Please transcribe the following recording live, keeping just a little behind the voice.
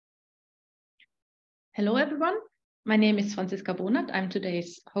Hello, everyone. My name is Franziska Bonat. I'm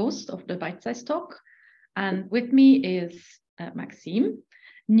today's host of the bytesize talk. And with me is Maxime,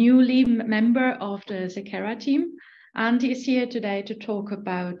 newly member of the Zekera team. And he is here today to talk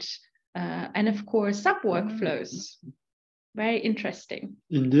about NF Core subworkflows. Very interesting.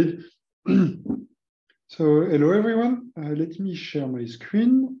 Indeed. So hello, everyone. Let me share my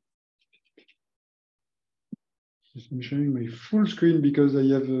screen. I'm showing my full screen because I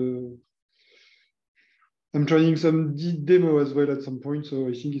have I'm trying some demo as well at some point, so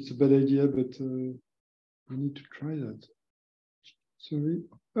I think it's a bad idea, but we need to try that. Sorry.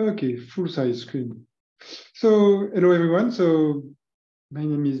 Okay, full size screen. So hello, everyone. So my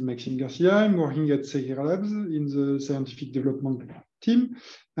name is Maxime Garcia. I'm working at Zekera Labs in the scientific development team.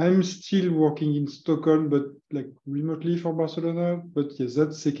 I'm still working in Stockholm, but like remotely for Barcelona. But yes,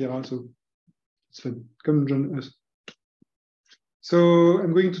 that's Zekera, so it's fun. Come join us. So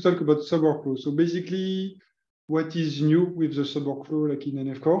I'm going to talk about Subworkflow. So basically, what is new with the Subworkflow, like in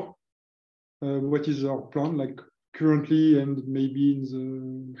NF Core? What is our plan, like currently, and maybe in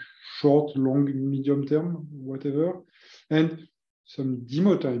the short, long, medium term, whatever, and some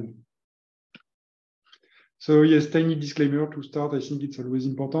demo time. So yes, tiny disclaimer to start. I think it's always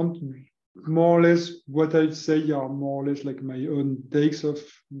important. More or less, what I say are more or less like my own takes of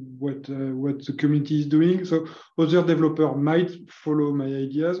what the community is doing. So other developer might follow my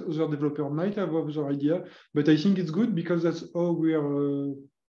ideas. Other developer might have other idea, but I think it's good because that's how we are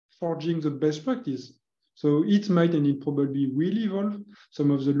forging the best practice. So it might and it probably will evolve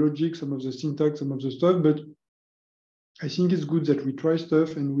some of the logic, some of the syntax, some of the stuff, but I think it's good that we try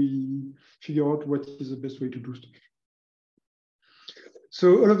stuff and we figure out what is the best way to do stuff.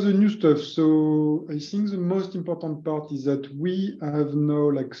 So all of the new stuff. So I think the most important part is that we have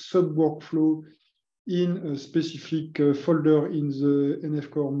now like Subworkflow in a specific folder in the NF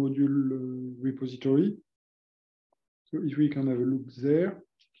Core module repository. So if we can have a look there.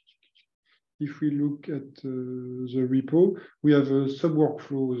 If we look at the repo, we have a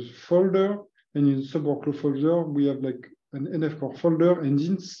Subworkflows folder, and in the Subworkflow folder, we have like an NF Core folder, and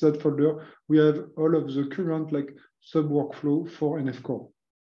in that folder, we have all of the current like Subworkflow for NF Core.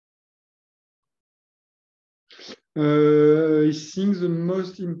 I think the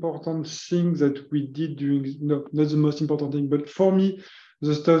most important thing that we did during, no, not the most important thing, but for me,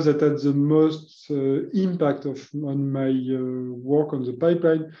 the stuff that had the most impact on my work on the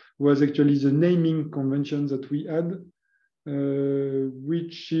pipeline was actually the naming convention that we had,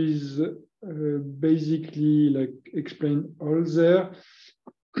 which is basically like explain all there.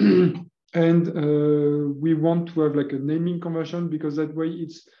 And we want to have like a naming convention because that way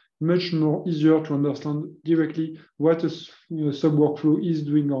it's much more easier to understand directly what a subworkflow is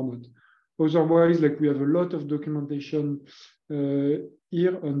doing or not. Otherwise, like we have a lot of documentation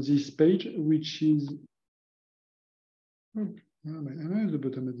here on this page, which is I'm at the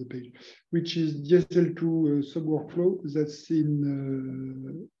bottom of the page, which is DSL2 subworkflow that's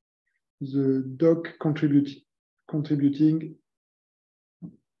in the doc contributing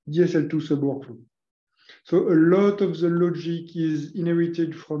DSL2 subworkflow. So a lot of the logic is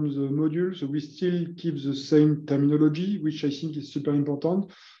inherited from the module. So we still keep the same terminology, which I think is super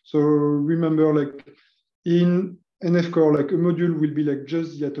important. So remember, like in NF Core, like a module will be like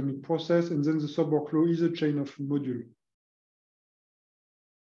just the atomic process, and then the subworkflow is a chain of module.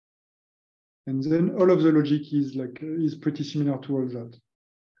 And then all of the logic is like is pretty similar to all that.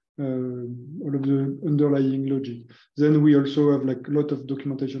 All of the underlying logic. Then we also have like a lot of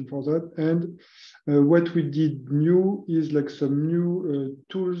documentation for that. And what we did new is like some new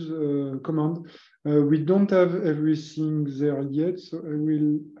tools command. We don't have everything there yet, so I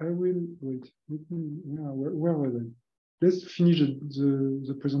will wait. Where were they? Let's finish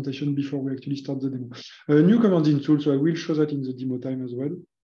the presentation before we actually start the demo. New command in tool, so I will show that in the demo time as well.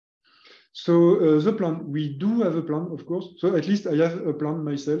 So the plan, we do have a plan, of course. So at least I have a plan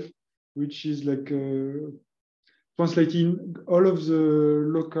myself, which is like translating all of the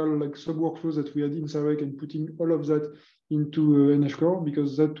local like subworkflows that we had in Sarek and putting all of that into NF Core,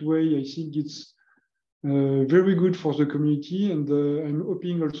 because that way I think it's very good for the community. And I'm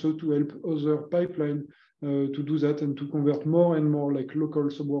hoping also to help other pipeline to do that and to convert more and more like local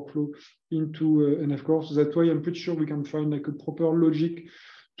subworkflow into NF Core. So that way I'm pretty sure we can find like a proper logic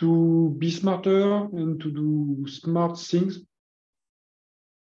to be smarter and to do smart things.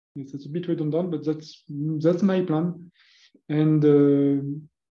 Yes, it's a bit redundant, but that's my plan. And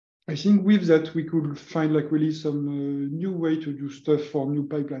I think with that, we could find like really some new way to do stuff for new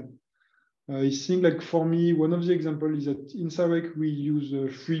pipeline. I think like for me, one of the examples is that in Sarek, we use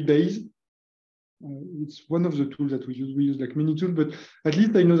Freebase. It's one of the tools that we use. We use like many tools, but at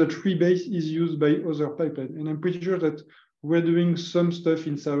least I know that Freebase is used by other pipelines. And I'm pretty sure that we're doing some stuff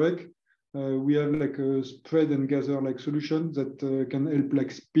in Sarek. We have like a spread and gather like solution that can help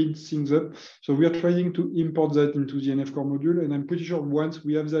like speed things up. So we are trying to import that into the NF Core module. And I'm pretty sure once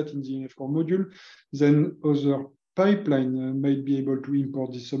we have that in the NF Core module, then other pipeline might be able to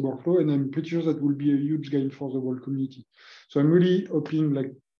import this Subworkflow. And I'm pretty sure that will be a huge gain for the whole community. So I'm really hoping,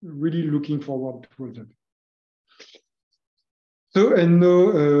 like, really looking forward to that. So, and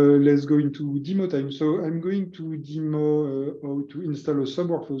now let's go into demo time. So I'm going to demo how to install a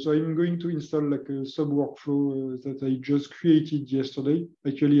Subworkflow. So I'm going to install like a Subworkflow that I just created yesterday.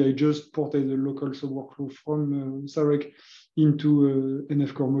 Actually, I just ported the local Subworkflow from Sarek into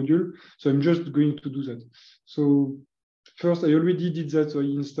NF Core module. So I'm just going to do that. So first, I already did that. So I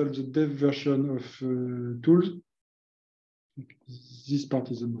installed the dev version of tools. This part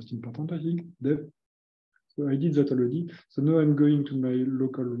is the most important, I think, dev. So I did that already. So now I'm going to my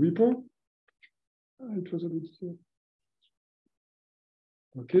local repo. It was already here.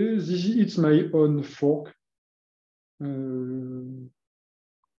 Okay, it's my own fork. Okay,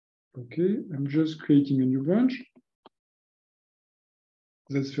 I'm just creating a new branch.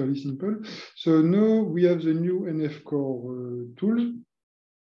 That's fairly simple. So now we have the new NF Core tool.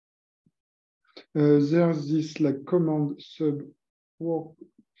 There's this like command Subworkflows.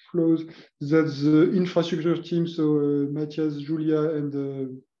 That's the infrastructure team. So Matthias, Julia,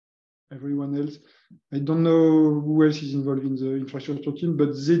 and everyone else. I don't know who else is involved in the infrastructure team,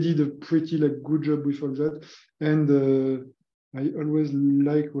 but they did a pretty like good job with all that. And I always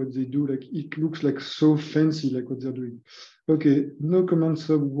like what they do. Like it looks like so fancy, like what they're doing. Okay, no command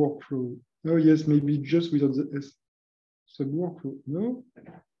Subworkflow. Oh yes, maybe just without the S. Subworkflow. No.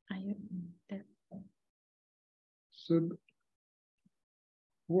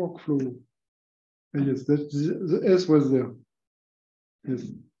 Subworkflow. Yes, the S was there. Yes.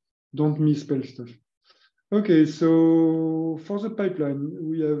 Don't misspell stuff. Okay, so for the pipeline,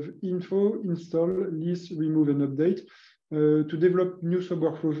 we have info, install, list, remove, and update. To develop new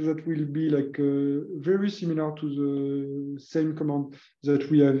Subworkflows that will be like very similar to the same command that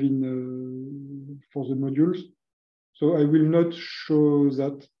we have in for the modules. So I will not show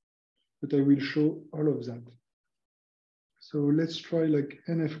that, but I will show all of that. So let's try like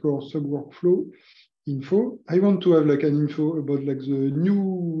NF Core Subworkflow info. I want to have like an info about like the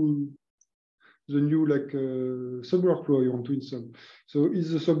new like Subworkflow I want to install. So is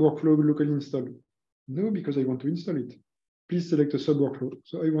the Subworkflow locally installed? No, because I want to install it. Please select a Subworkflow.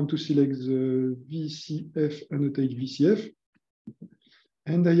 So I want to select the VCF, annotate VCF.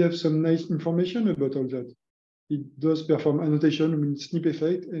 And I have some nice information about all that. It does perform annotation with snip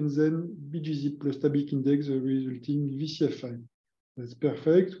effect and then bgzip plus tabic index the resulting VCF file. That's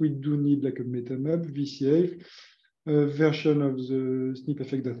perfect. We do need like a metamap, VCF, version of the snip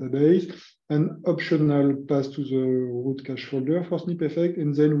effect database, an optional path to the root cache folder for snip effect,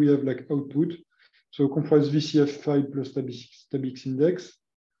 and then we have like output. So comprise VCF file plus tabic index,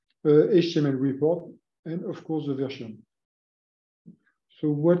 HTML report, and of course the version. So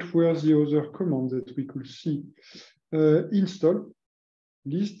what were the other commands that we could see? Install,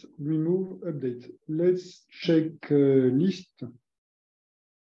 list, remove, update. Let's check list.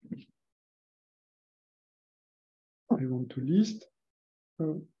 I want to list,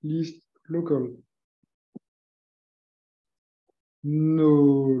 list local. No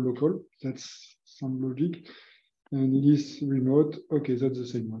local, that's some logic. And list remote, okay, that's the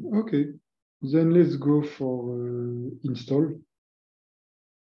same one. Okay, then let's go for install.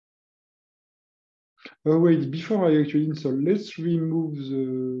 Oh wait, before I actually install, let's remove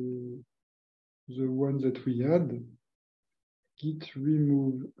the one that we had. Git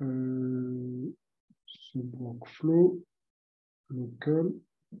remove Subworkflow local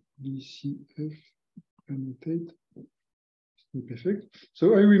VCF annotate snip effect.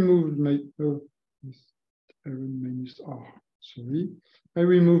 So I removed my sorry. I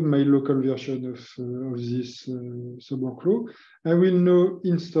removed my local version of this Subworkflow. I will now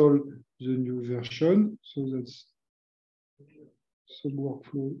install the new version. So that's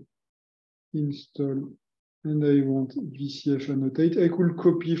Subworkflow install, and I want VCF annotate. I could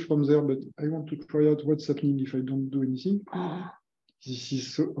copy from there, but I want to try out what's happening if I don't do anything. This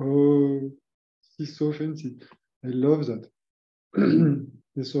is so fancy. I love that.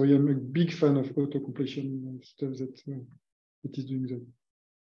 Sorry, I'm a big fan of auto-completion stuff that is doing that.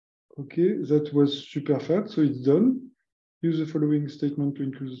 Okay, that was super fast, so it's done. Use the following statement to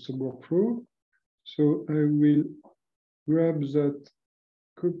include the Subworkflow. So I will grab that,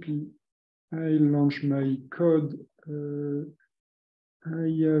 copy. I launch my code I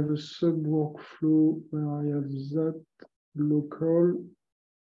have a sub workflow where I have that local.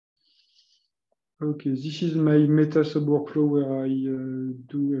 Okay, this is my meta sub workflow where I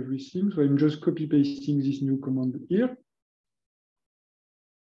do everything. So I'm just copy pasting this new command here.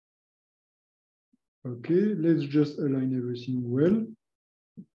 Okay, let's just align everything well.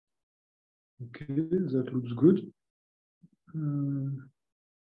 Okay, that looks good.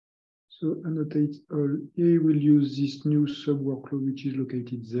 So annotate all. Here we'll use this new sub workflow which is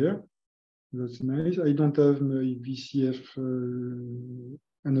located there. That's nice. I don't have my VCF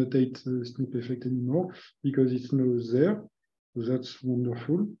annotate snip effect anymore because it's now there. So that's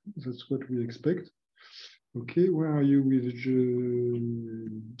wonderful. That's what we expect. Okay, where are you with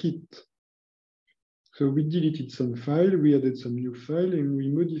Git? So we deleted some file, we added some new file, and we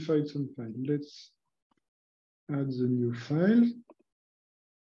modified some file. Let's add the new file.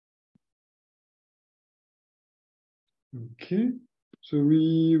 Okay, so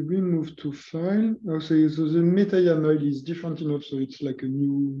we move to file. Okay, so the meta YAML is different enough, so it's like a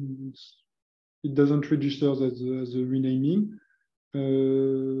new, it doesn't register as a renaming.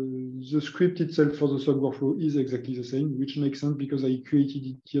 The script itself for the subworkflow is exactly the same, which makes sense because I created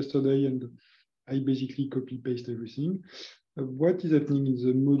it yesterday and I basically copy paste everything. What is happening in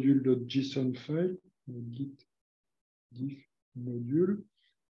the module.json file? Git diff module.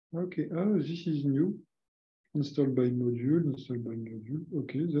 Okay, oh, this is new. Installed by module, installed by module.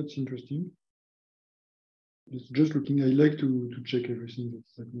 Okay, that's interesting. It's just looking, I like to check everything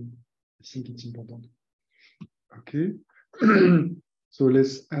that's happening. I think it's important. Okay. So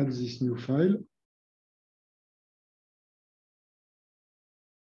let's add this new file.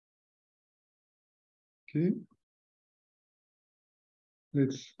 Okay.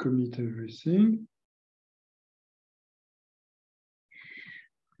 Let's commit everything.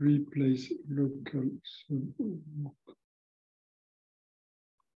 Replace local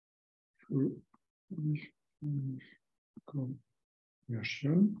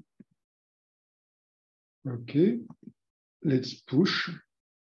version. Okay. Let's push.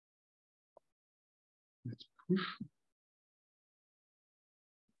 Let's push.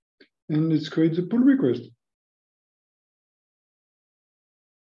 And let's create the pull request.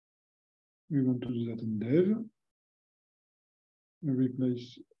 We want to do that in dev.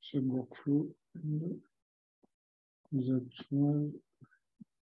 Replace subworkflow and that one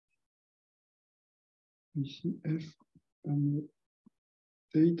VCF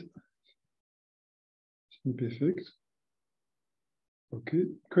annotate snip effect. Okay,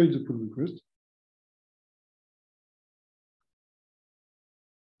 create the pull request.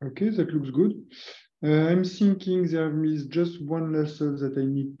 Okay, that looks good. I'm thinking there is just one last step that I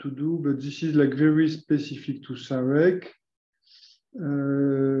need to do, but this is like very specific to Sarek.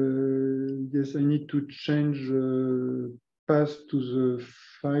 Yes, I need to change path to the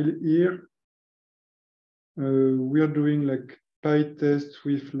file here. We are doing like PyTest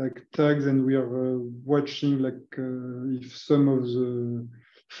with like tags, and we are watching like if some of the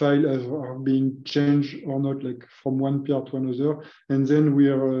files are being changed or not, like from one PR to another, and then we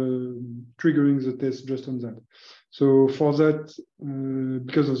are triggering the test just on that. So for that,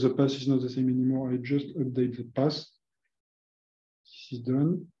 because of the path is not the same anymore, I just update the path. This is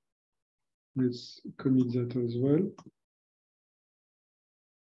done. Let's commit that as well.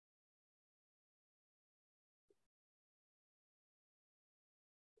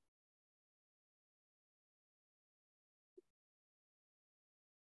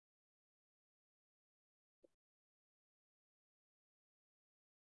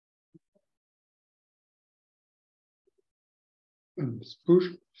 And let's push.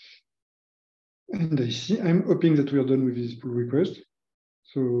 And I see, I'm hoping that we are done with this pull request.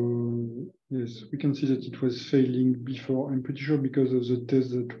 So yes, we can see that it was failing before. I'm pretty sure because of the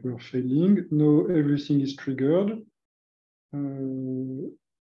tests that were failing. Now everything is triggered.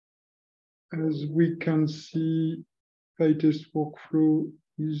 As we can see, PyTest workflow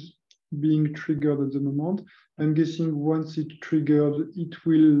is being triggered at the moment. I'm guessing once it's triggered, it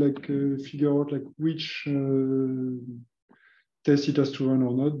will like figure out like which test it has to run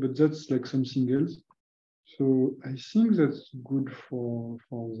or not, but that's like something else. So I think that's good for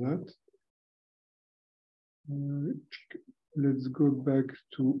that. Let's go back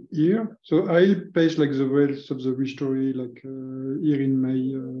to here. So I'll paste like the rest of the story like here in my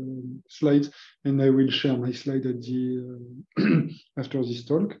slides, and I will share my slide at the after this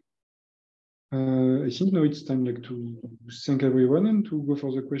talk. I think now it's time like to thank everyone and to go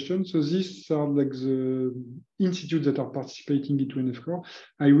for the questions. So these are like the institutes that are participating into NF-Core.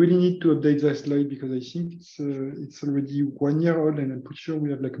 I really need to update that slide because I think it's already 1 year old, and I'm pretty sure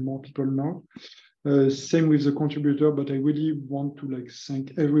we have like more people now. Same with the contributor, but I really want to like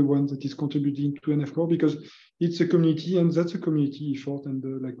thank everyone that is contributing to NF Core because it's a community and that's a community effort. And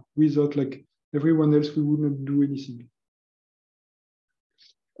like without like everyone else, we would not do anything.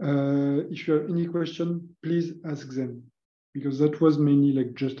 If you have any question, please ask them because that was mainly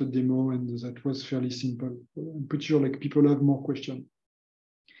like just a demo and that was fairly simple. I'm pretty sure like people have more questions.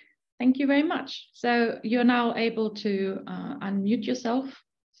 Thank you very much. So you're now able to unmute yourself.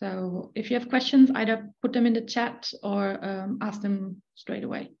 So if you have questions, either put them in the chat or ask them straight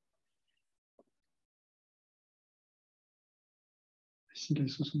away. I think I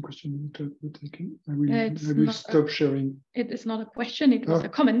saw some question in the chat, but I will stop sharing. It is not a question, it was a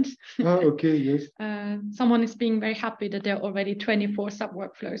comment. Okay, yes. Someone is being very happy that there are already 24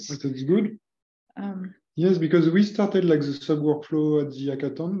 sub-workflows. That's good. Yes, because we started like the sub-workflow at the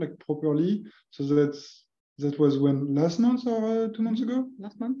hackathon, like properly. So that was when, last month or 2 months ago?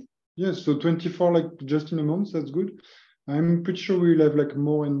 Last month. Yes, so 24 like just in a month, that's good. I'm pretty sure we'll have like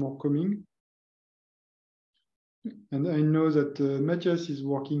more and more coming. And I know that Matthias is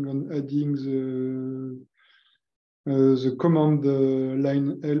working on adding the command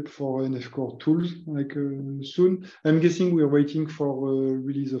line help for NF Core tools like soon. I'm guessing we're waiting for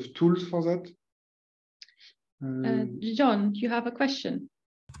release of tools for that. John, you have a question?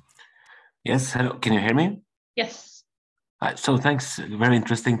 Yes, hello, can you hear me? Yes. So thanks, very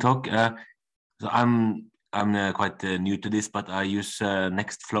interesting talk. So I'm quite new to this, but I use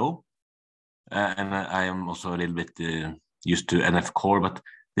Nextflow. And I am also a little bit used to NF Core, but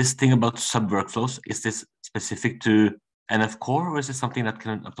this thing about Subworkflows, is this specific to NF Core or is it something that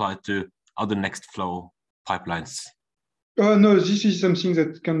can apply to other Nextflow pipelines? No, this is something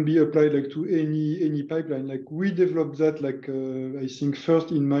that can be applied like to any pipeline. Like we developed that like I think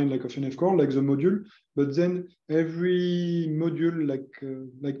first in mind like of NF Core, like the module, but then every module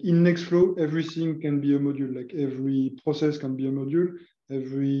like in Nextflow, everything can be a module. Like every process can be a module,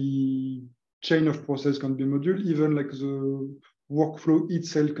 every chain of process can be a module, even like the workflow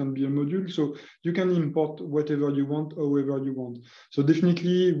itself can be a module. So you can import whatever you want, however you want. So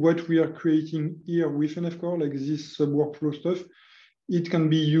definitely what we are creating here with NF Core, like this sub-workflow stuff, it can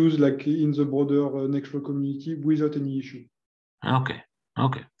be used like in the broader Nextflow community without any issue. Okay,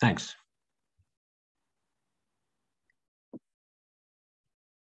 thanks.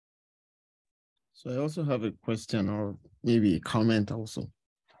 So I also have a question or maybe a comment also.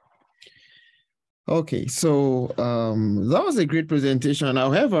 Okay, so that was a great presentation.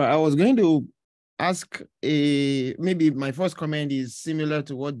 However, I was going to ask maybe my first comment is similar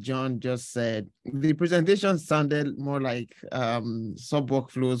to what John just said. The presentation sounded more like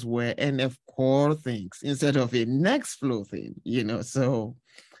sub-workflows were NF Core things instead of a Nextflow thing, you know. So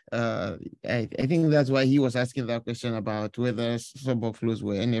I think that's why he was asking that question about whether sub-workflows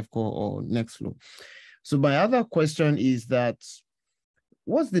were NF Core or Nextflow. So my other question is that,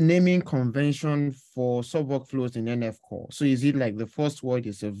 what's the naming convention for sub-workflows in NF Core? So is it like the first word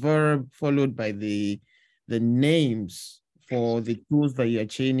is a verb followed by the names for the tools that you're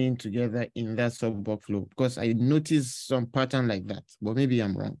chaining together in that sub-workflow? Because I noticed some pattern like that, but maybe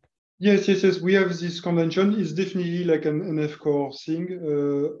I'm wrong. Yes. We have this convention. It's definitely like an NF Core thing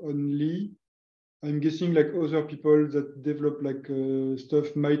only. I'm guessing like other people that develop like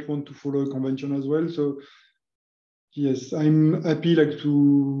stuff might want to follow a convention as well. So yes, I'm happy like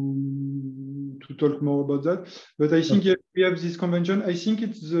to talk more about that. But I think we have this convention. I think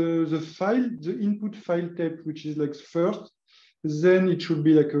it's the input file type, which is like first, then it should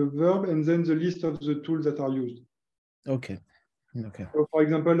be like a verb, and then the list of the tools that are used. Okay. So for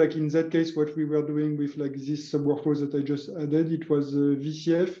example, like in that case, what we were doing with like this sub-workflow that I just added, it was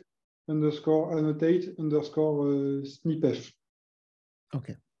VCF _ annotate _ snipf.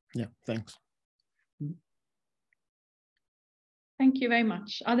 Okay. Yeah, thanks. Thank you very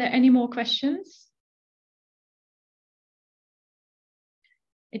much. Are there any more questions?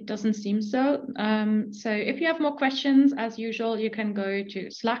 It doesn't seem so. So if you have more questions, as usual, you can go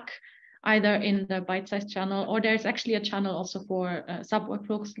to Slack, either in the bytesize channel, or there's actually a channel also for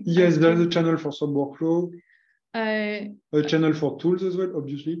Subworkflows. Yes, there's a channel for Subworkflow. A channel for tools as well,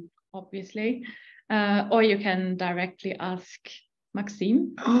 obviously. Or you can directly ask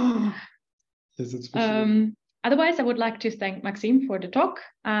Maxime. Yes, that's for sure. Otherwise, I would like to thank Maxime for the talk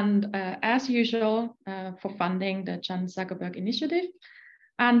and, as usual, for funding the Chan Zuckerberg Initiative,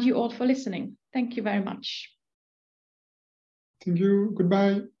 and you all for listening. Thank you very much. Thank you.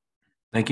 Goodbye.